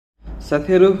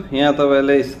साथीहरु यहाँ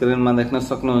तपाईले स्क्रिनमा देख्न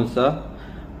सक्नुहुन्छ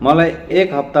मलाई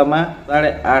एक हप्तामा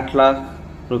 8.5 लाख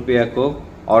रुपैयाँको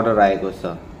अर्डर आएको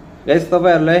छ। गाइस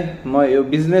तपाईहरुलाई म यो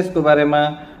बिजनेसको बारेमा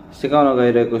सिकाउन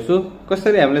गइरहेको छु।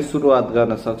 कसरी हामीले सुरुवात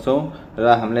गर्न सक्छौं र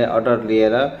हामीले अर्डर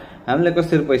लिएर हामीले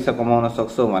कसरी पैसा कमाउन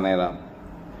सक्छौं भनेर।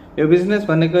 यो बिजनेस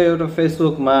भनेको एउटा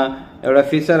फेसबुकमा एउटा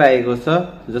फिचर आएको छ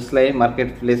जसलाई मार्केट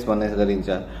प्लेस भन्ने गरिन्छ।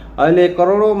 अहिले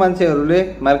करोडौं मान्छेहरुले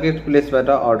मार्केट प्लेसबाट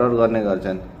अर्डर गर्ने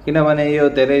गर्छन् किनभने यो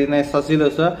धेरै नै सजिलो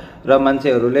छ र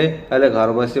मान्छेहरुले अहिले घर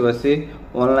बसी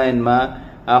अनलाइनमा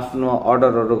आफ्नो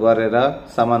अर्डरहरु गरेर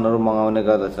सामानहरु मगाउने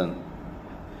गर्दछन्।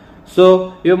 सो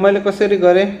यो मैले कसरी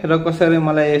गरे र कसरी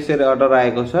मलाई यसरी अर्डर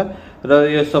आएको छ र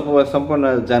यो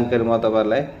सम्पूर्ण जानकारी म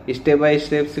तपाईहरुलाई स्टेप बाइ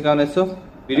स्टेप सिकाउने छु।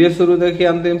 भिडियो सुरुदेखि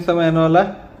अन्तिमसम्म हेर्नु होला।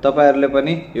 तपाईहरुले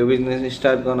पनि यो बिजनेस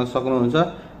स्टार्ट गर्न सक्नुहुन्छ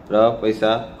र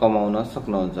पैसा कमाउन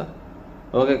सक्नुहुन्छ।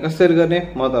 ओके, कसरी गर्ने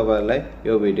म तपाईहरुलाई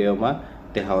यो भिडियोमा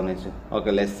देखाउने छु।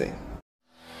 Okay, let's say.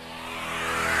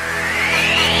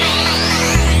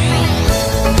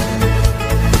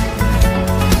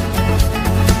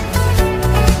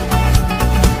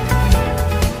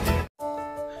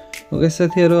 ओके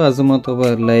साथीहरु, आज म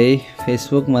तपाईहरुलाई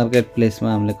फेसबुक मार्केट प्लेसमा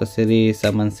हामीले कसरी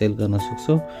सामान सेल गर्न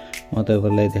सक्छौं म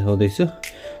तपाईहरुलाई देखाउँदै छु।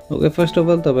 ओके, फर्स्ट अफ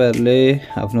अल तपाईहरुले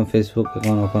आफ्नो फेसबुक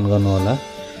अकाउन्ट ओपन गर्नु होला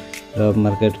र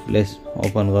मार्केट प्लेस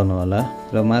ओपन गर्नु होला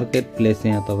र मार्केट प्लेस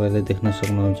यहाँ तपाईहरुले देख्न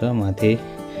सक्नुहुन्छ माथि।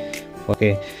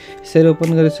 ओके, यसरी ओपन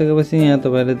गरिसकेपछि यहाँ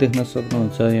तपाईहरुले देख्न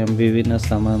सक्नुहुन्छ यहाँ विभिन्न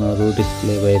सामानहरु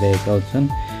डिस्प्ले भइरहेका हुन्छन्।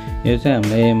 यो चाहिँ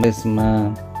हामीले एमएसमा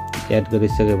एड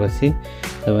गरिसकेपछि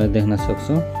तपाईहरुले देख्न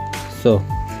सक्छौं। सो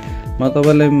म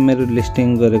तपाईलाई मेरो लिस्टिङ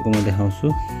गरेको म देखाउँछु।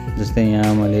 जस्तै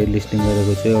यहाँ मैले लिस्टिङ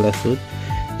गरेको छु एउटा सुट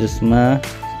जसमा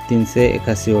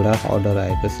 381 वटा अर्डर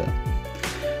आएको छ।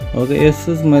 ओके, यो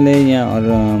सुज मैले यहाँ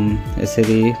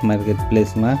यसरी मार्केट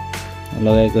प्लेसमा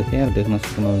लगाएको थिएँ, देख्न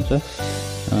सक्नुहुन्छ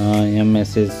यहाँ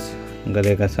मेसेज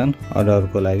गरेका छन्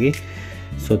अर्डरको लागि।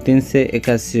 सो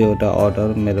 381 वटा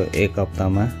अर्डर मेरो एक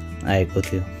हप्तामा आएको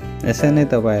थियो। यसै नै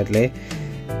तपाईहरुले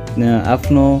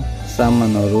आफ्नो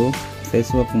सामानहरु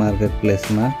फेसबुक मार्केट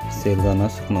प्लेसमा सेल गर्न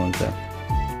सक्नुहुन्छ।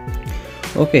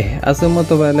 ओके, आज म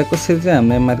तपाईहरुलाई कसरी चाहिँ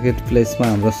हामीले मार्केट प्लेसमा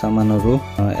हाम्रो सामानहरु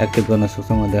एक्टिभ गर्न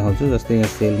सक्छौं म देखाउँछु। जस्तै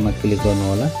यहाँ सेलमा क्लिक गर्नु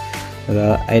होला र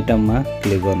आइटममा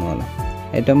क्लिक गर्नु होला।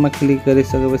 आइटममा क्लिक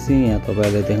गरिसकेपछि यहाँ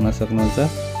तपाईहरुले देख्न सक्नुहुन्छ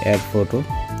एड फोटो।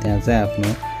 त्यहाँ चाहिँ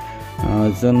आफ्नो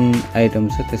जुन आइटम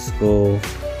छ त्यसको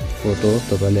फोटो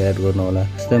तपाईले एड गर्नु होला।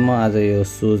 जस्तै म आज यो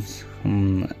सुज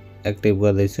एक्टिभ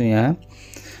गर्दै छु यहाँ।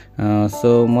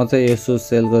 सो म चाहिँ यो सुज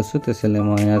सेल गर्छु, त्यसैले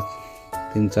म यहाँ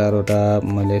 3-4 वटा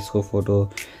मैले यसको फोटो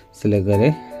सिलेक्ट गरे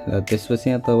र त्यसपछि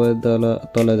यहाँ तपाईले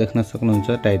तल देख्न सक्नुहुन्छ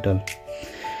टाइटल।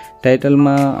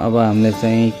 टाइटलमा अब हामीले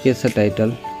चाहिँ के छ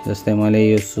टाइटल। जस्तै मैले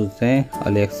यो सुज चाहिँ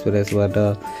अलिएक्सप्रेसबाट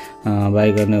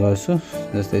बाइ गर्ने गर्छु।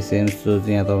 जस्तै सेम सुज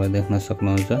यहाँ तपाईले देख्न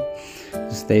सक्नुहुन्छ।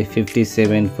 जस्तै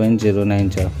 57.09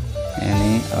 छ,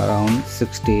 यानी अराउन्ड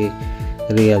 60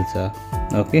 रियल छ।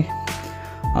 ओके,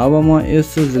 अब म यो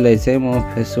सुजलाई चाहिँ म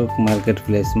फेसबुक मार्केट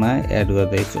प्लेसमा एड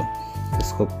गर्दै छु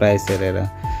त्यसको प्राइस हेरेर।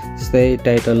 जस्तै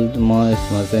टाइटल म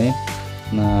यसमा चाहिँ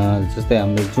जस्तै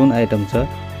हाम्रो जुन आइटम छ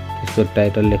त्यसको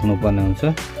टाइटल लेख्नु पर्ने हुन्छ।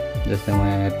 जस्तै म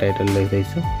यहाँ टाइटल लेख्दै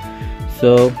छु।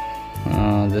 सो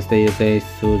जस्तै यो चाहिँ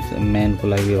सुज म्यानको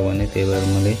लागि हो भने त्यही भएर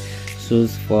मैले shoes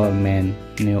for man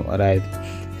new arrive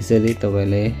यसरी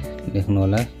तपाईले लेख्नु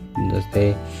होला। जस्तै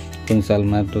कुन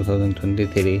सालमा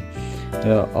 2023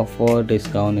 र अफर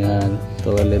डिस्काउन्ट यहाँ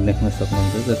तपाईले देख्न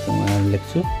सक्नुहुन्छ। जस्तै म यहाँ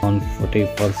लेख्छु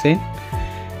 40%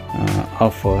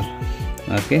 अफर।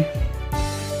 ओके,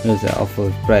 यो चाहिँ अफर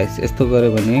प्राइस। यस्तो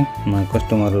गर्यो भने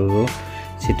कस्टमरहरु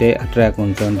छिटै अट्र्याक्ट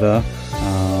हुन्छन् र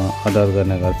अर्डर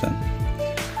गर्ने गर्छन्।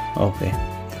 ओके,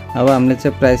 अब हामीले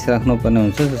चाहिँ प्राइस राख्नु पर्ने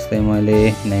हुन्छ। जस्तै मैले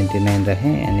 99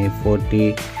 राखेँ, यानी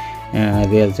 40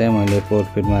 रियल चाहिँ मैले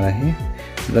प्रॉफिटमा राखेँ।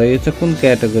 र यो चाहिँ कुन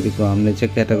क्याटेगोरीको हामीले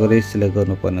चाहिँ क्याटेगोरी सिलेक्ट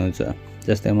गर्नुपर्ने हुन्छ।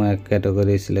 जस्तै म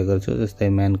क्याटेगोरी सिलेक्ट गर्छु। जस्तै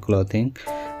म्यान क्लोथिङ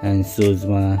एन्ड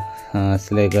सुजमा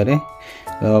सिलेक्ट गरेँ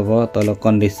र अब तल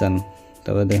कन्डिसन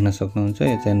तपाईले देख्न सक्नुहुन्छ।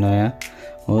 यो चाहिँ नयाँ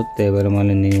हो, त्यही भएर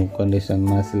मैले न्यू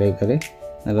कन्डिसनमा सिलेक्ट गरेँ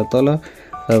र तल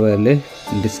तपाईहरुले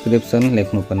डिस्क्रिप्सन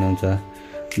लेख्नुपर्ने हुन्छ।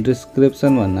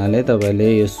 डिस्क्रिप्सन भन्नाले तपाईले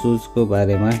यो सुजको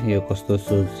बारेमा यो कस्तो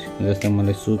सुज, जस्तै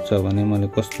मैले सुज छ भने मैले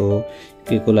कस्तो हो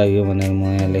के को लागि हो भनेर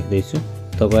म यहाँ लेख्दै छु।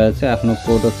 तपाईहरु चाहिँ आफ्नो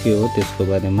प्रोडक्ट के हो त्यसको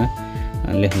बारेमा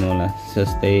लेख्नु होला।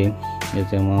 जस्तै यो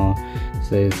चाहिँ म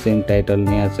सेम टाइटल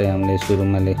यहाँ चाहिँ हामीले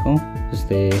सुरुमा लेखौं।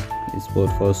 जस्तै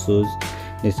sport for shoes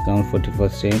discount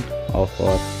 40%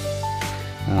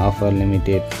 offer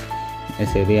limited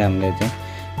यसरी हामीले चाहिँ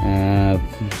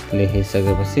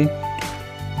लेखिसकेपछि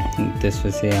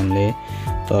त्यसपछि हामीले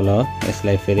तल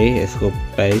यसलाई फेरि यसको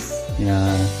प्राइस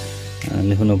यहाँ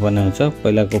लेख्नु पर्ने हुन्छ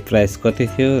पहिलाको प्राइस कति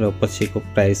थियो र पछिको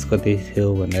प्राइस कति थियो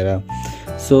भनेर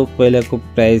सो पहिलाको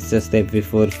प्राइस जस्तै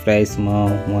बिफोर प्राइस म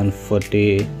 140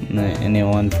 अनि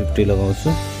 150 लगाउँछु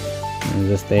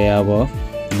जस्तै अब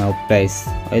नाउ प्राइस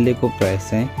अहिलेको प्राइस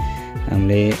चाहिँ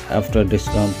हामीले आफ्टर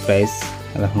डिस्काउन्ट प्राइस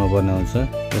राख्नु पर्ने हुन्छ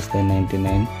जस्तै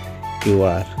 99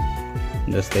 QR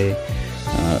जस्तै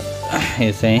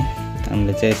यो चाहिँ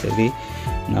हामीले चाहिँ यसरी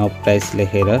नाउ प्राइस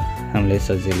लेखेर हामीले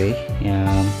सजिलै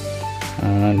यहाँ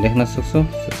लेख्न सक्छौं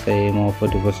जस्तै म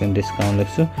 40% डिस्काउन्ट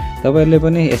लेख्छु तपाईहरुले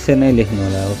पनि यसै नै लेख्नु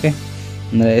होला ओके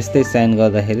र यस्तै साइन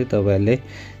गर्दाखेरि तपाईहरुले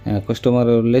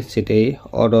कस्टमरहरुले छिटै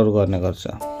अर्डर गर्ने गर्छ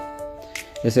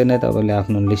यसै नै तपाईले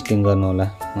आफ्नो लिस्टिङ गर्नु होला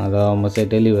र म चाहिँ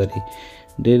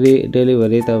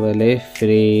डेलिभरी तपाईले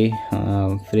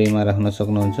फ्रीमा राख्न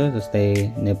सक्नुहुन्छ जस्तै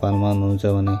नेपालमा हुनुहुन्छ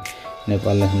भने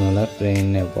नेपाल लेख्नु होला फ्री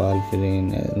नेपाल फ्री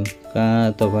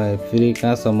कहाँ तपाई फ्री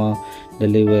कहाँसम्म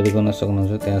डेलिभरी गर्न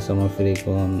सक्नुहुन्छ त्यहाँसम्म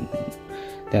फ्रीको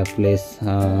त्यहाँ प्लेस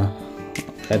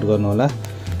एड गर्नु होला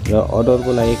र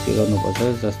अर्डरको लागि के गर्नुपर्छ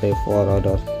जस्तै फर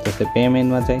अर्डर जस्तै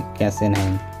पेमेन्टमा चाहिँ क्याश इन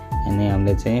ह्यान्ड अनि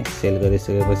हामीले चाहिँ सेल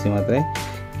गरिसकेपछि मात्रै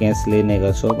क्याश लिने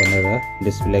गर्छौं भनेर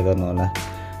डिस्प्ले गर्नु होला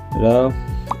र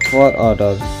फर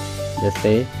अर्डर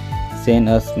जस्तै send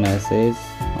us message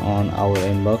on our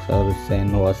inbox or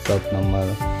send WhatsApp number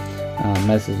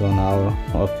message on our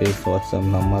office WhatsApp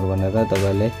number भनेर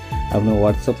तपाईले आफ्नो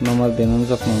WhatsApp नम्बर दिन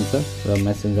सक्नुहुन्छ र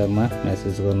मेसेन्जरमा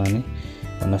मेसेज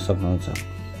गर्न सक्नुहुन्छ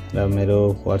र मेरो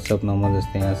WhatsApp नम्बर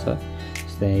जस्तै यहाँ छ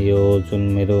जस्तै यो जुन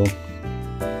मेरो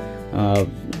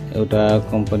एउटा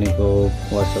कम्पनीको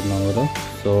WhatsApp नम्बर हो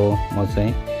सो म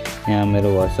चाहिँ यहाँ मेरो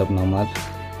WhatsApp नम्बर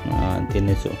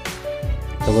दिने छु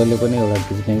तपाईले पनि एउटा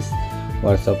बिजनेस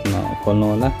WhatsApp खोल्नु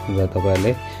होला र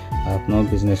तपाईले आफ्नो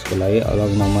बिजनेसको लागि अलग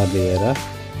नम्बर लिएर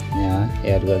यहाँ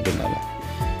एड गरिदिनु होला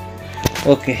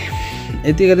ओके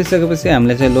यति गरिसकेपछि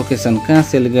हामीले चाहिँ लोकेसन कहाँ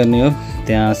सेल गर्ने हो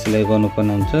त्यहाँ सिलेक्ट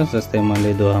गर्नुपर्ने हुन्छ जस्तै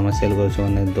मैले दोहामा सेल गर्छु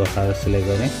भने दोहा सिलेक्ट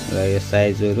गरे र यो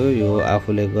साइजहरु यो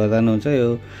आफूले गर्दा नि हुन्छ यो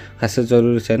खासै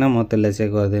जरुरी छैन म त्यसले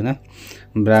चाहिँ गर्दिन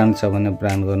ब्रान्ड छ भने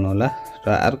ब्रान्ड गर्नु होला र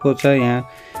अर्को छ यहाँ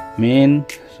मेन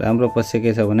राम्रो पछि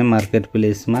के छ भने मार्केट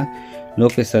प्लेसमा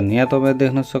लोकेसन यहाँ तपाईले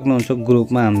देख्न सक्नुहुन्छ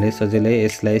ग्रुपमा हामीले सजिलै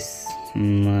यसलाई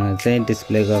चाहिँ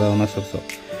डिस्प्ले गराउन सक्छौं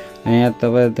यहाँ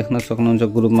तपाईले देख्न सक्नुहुन्छ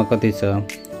ग्रुपमा कति छ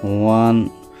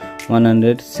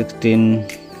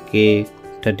 116k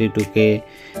 32k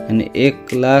अनि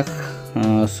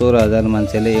 1,16,000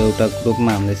 मान्छेले एउटा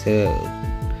ग्रुपमा हामीले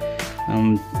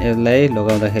यसलाई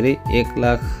लगाउँदाखेरि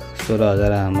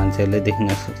 1,16,000 मान्छेले देख्न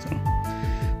सक्छौं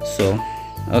सो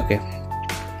ओके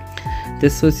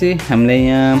त्यसपछि हामीले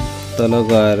यहाँ तल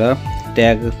गएर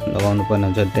ट्याग लगाउनु पर्ने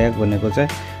हुन्छ ट्याग भनेको चाहिँ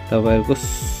तपाईहरुको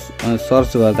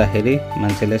सर्च गर्दाखेरि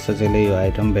मान्छेले सजिलै यो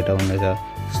आइटम भेटाउनेछ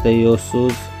जस्तै यो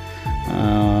सुज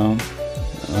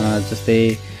जस्तै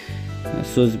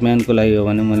सुज म्यानको लागि हो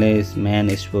भने मैले man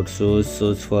sport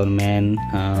shoes for man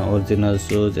original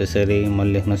shoes यसरी म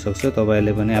लेख्न सक्छु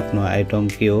तपाईहरुले पनि आफ्नो आइटम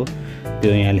के हो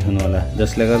त्यो यहाँ लेख्नु होला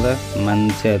जसले गर्दा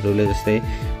मान्छेहरुले जस्तै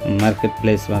मार्केट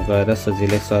प्लेसमा गएर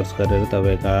सजिलै सर्च गरेर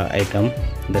तपाईको आइटम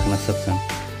देख्न सक्छन्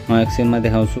म एकछिनमा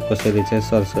देखाउँछु कसरी चाहिँ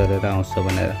सर्च गरेर आउँछ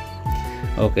भनेर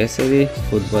ओके यसरी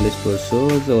football sport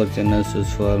shoes original shoes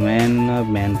for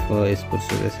man for sport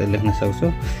shoes यसरी लेख्न सक्छु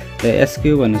र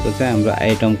एसक्यू भनेको चाहिँ हाम्रो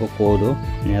आइटमको कोड हो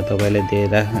यहाँ तपाईले जे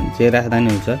राख्दा नि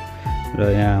हुन्छ र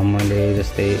यहाँ मैले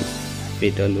जस्तै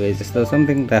पिटल वेज जस्तो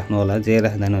समथिङ राख्नु होला जे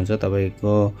राख्दा नि हुन्छ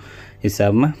तपाईको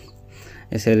हिसाबमा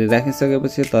यसरी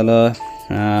राखिसकेपछि तल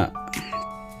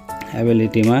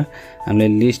एबिलिटीमा हामीले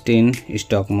लिस्ट इन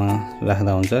स्टकमा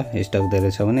राख्दा हुन्छ स्टक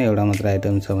धेरै छ भने एउटा मात्र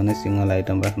आइटम छ भने सिंगल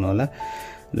आइटम राख्नु होला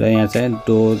र यहाँ चाहिँ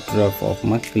ड्रप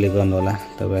अफमा क्लिक गर्नु होला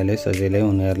तपाईले सजिलै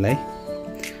उनीहरुलाई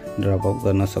ड्रप अफ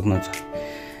गर्न सक्नुहुन्छ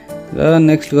र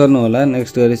नेक्स्ट गर्नु होला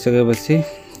नेक्स्ट गरिसकेपछि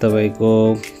तपाईको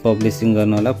पब्लिशिङ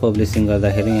गर्नु होला पब्लिशिङ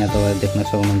गर्दाखेरि यहाँ तपाईले देख्न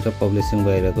सक्नुहुन्छ पब्लिशिङ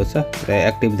भइरहेको छ र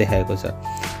एक्टिभ देखाएको छ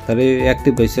तर यो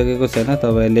एक्टिभ भइसकेको छैन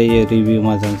तपाईले यो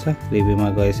रिभ्यूमा जान्छ रिभ्यूमा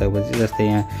गइसकेपछि जस्तै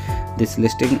यहाँ this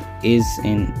listing is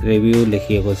in review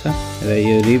लेखिएको छ र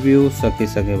यो रिभ्यू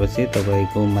सकिसकेपछि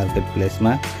तपाईको मार्केट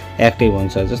प्लेसमा एक्टिभ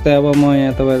हुन्छ जस्तै अब म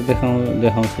यहाँ तपाईहरुलाई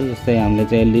देखाउँछु जस्तै हामीले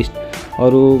चाहिँ लिस्ट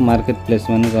अरु मार्केट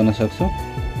प्लेसमा पनि गर्न सक्छौं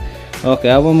ओके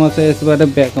अब म चाहिँ यसबाट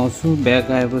ब्याक आउँछु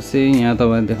ब्याक आएपछि यहाँ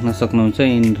तपाईले देख्न सक्नुहुन्छ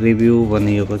इन रिभ्यू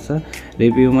भनिएको छ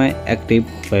रिभ्यूमा एक्टिभ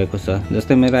भएको छ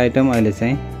जस्तै मेरो आइटम अहिले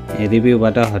चाहिँ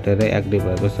रिभ्यूबाट हटेर एक्टिभ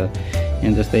भएको छ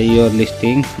यहाँ जस्तै यो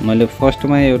लिस्टिङ मैले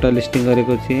फर्स्टमा एउटा लिस्टिङ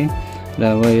गरेको थिएँ र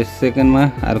अब यो सेकेन्डमा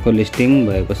अर्को लिस्टिङ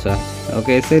भएको छ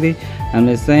ओके यसरी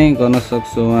हामीले चाहिँ गर्न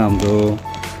सक्छौं हाम्रो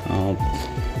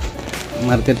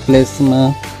मार्केट प्लेसमा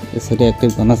यसरी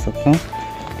एक्टिभ गर्न सक्छौं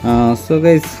सो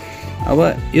गाइस अब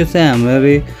यो चाहिँ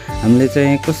हामीले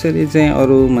चाहिँ कसरी चाहिँ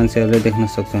अरू मान्छेहरूले देख्न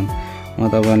सक्छन् म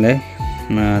तपाईलाई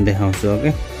देखाउँछु।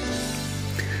 Okay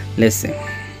let's see.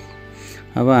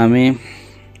 अब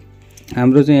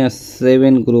हाम्रो चाहिँ यहाँ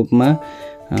 7 ग्रुपमा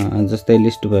जस्तै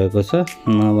लिस्ट भएको छ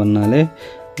भन्नाले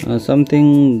समथिङ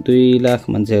 2 लाख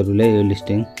मान्छेहरूले यो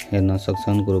लिस्टिङ हेर्न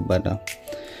सक्छन् ग्रुपबाट।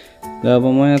 र अब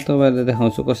म यहाँ तपाईहरुलाई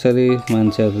देखाउँछु कसरी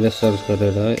मान्छेहरूले सर्च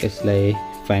गरेर यसलाई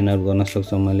फाइन्ड आउट गर्न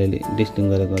सक्छ मैले लिस्टिङ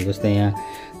गरेको। जस्तै यहाँ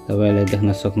तपाईले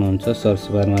देख्न सक्नुहुन्छ सर्च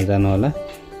बारमा जानु होला।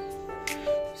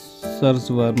 सर्च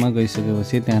बारमा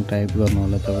गइसकेपछि त्यहाँ टाइप गर्नु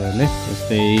होला तपाईहरुले।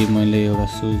 जस्तै मैले एउटा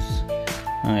सुज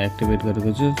एक्टिभेट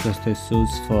गरेको छु जस्तै सुज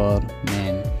फर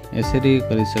मेन। यसरी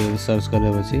गरिसकेपछि सर्च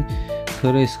गरेपछि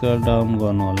थोरै स्क्रल डाउन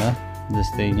गर्नु होला।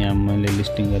 जस्तै यहाँ मैले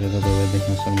लिस्टिङ गरेको तपाईले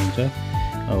देख्न सक्नुहुन्छ।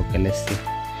 ओके लेट्स सी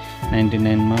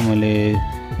 99 मा मैले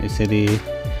यसरी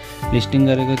लिस्टिङ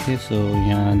गरेको थिएँ। सो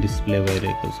यहाँ डिस्प्ले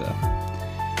भइरहेको छ।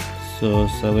 सो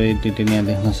सबै डिटेल यहाँ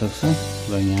देख्न सक्छ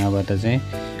र यहाँबाट चाहिँ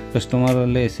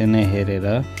कस्टमरहरूले यसरी नै हेरेर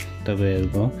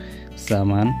तपाईहरुको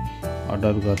सामान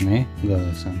अर्डर गर्ने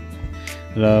गर्छन्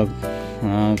र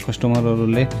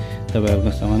कस्टमरहरूले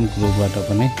तपाईहरुको सामान ग्रुपबाट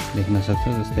पनि देख्न सक्छ।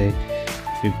 जस्तै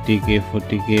 50K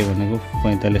 40K भनेको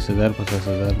 45,000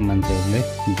 50,000 मान्छेहरूले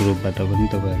ग्रुपबाट पनि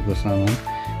तपाईहरुको सामान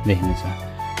देख्नेछ।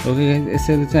 ओके गाइस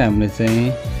यसरी चाहिँ हामीले चाहिँ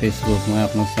फेसबुकमा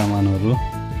आफ्नो सामानहरू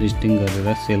लिस्टिङ गरेर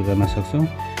सेल गर्न सक्छौं।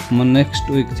 म नेक्स्ट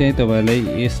वीक चाहिँ तपाईलाई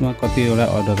यसमा कतिवटा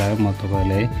अर्डर आयो म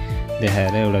तपाईलाई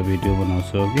देखाएर एउटा भिडियो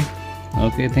बनाउँछु।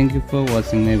 Okay thank you for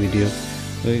watching my video.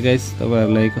 Okay guys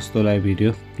तपाईहरुलाई कस्तो लाग्यो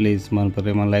भिडियो प्लिज मन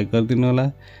परेमा लाइक गरिदिनु होला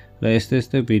र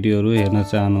यस्तै भिडियोहरू हेर्न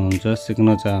चाहनुहुन्छ सिक्न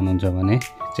चाहनुहुन्छ भने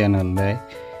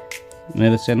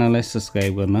मेरो च्यानललाई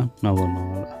सब्स्क्राइब गर्न नभुल्नु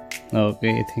होला। Okay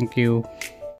thank you.